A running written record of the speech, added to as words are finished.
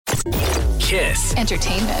KiSS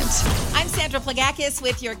Entertainment. I'm Sandra Plagakis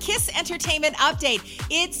with your KiSS Entertainment Update.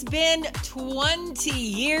 It's been 20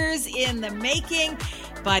 years in the making,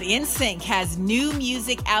 but NSYNC has new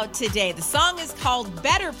music out today. The song is called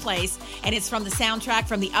Better Place, and it's from the soundtrack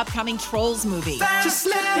from the upcoming Trolls movie. Just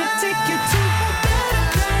let me take you to a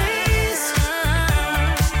better place.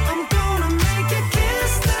 I'm gonna make you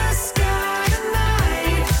kiss the sky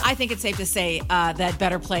tonight. I think it's safe to say that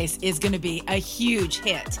Better Place is going to be a huge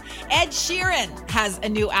hit. Ed Sheeran has a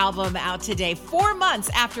new album out today, 4 months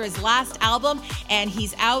after his last album, and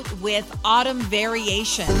he's out with Autumn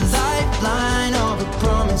Variations. Lifeline of a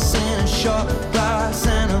promise and a short glass,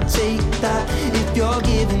 and I'll take that if you're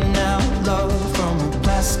giving out love from a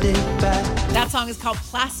plastic bag. That song is called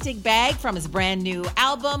Plastic Bag from his brand new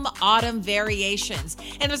album, Autumn Variations.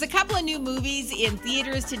 And there's a couple of new movies in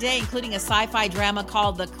theaters today, including a sci-fi drama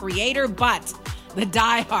called The Creator, but the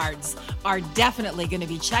diehards are definitely going to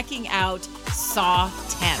be checking out Saw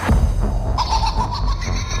 10.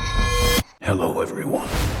 Hello, everyone.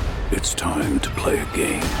 It's time to play a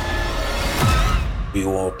game.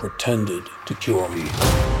 You all pretended to cure me,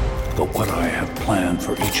 but what I have planned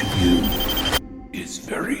for each of you is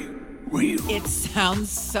very real. It sounds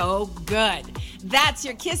so good. That's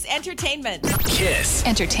your KiSS Entertainment. KiSS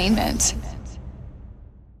Entertainment.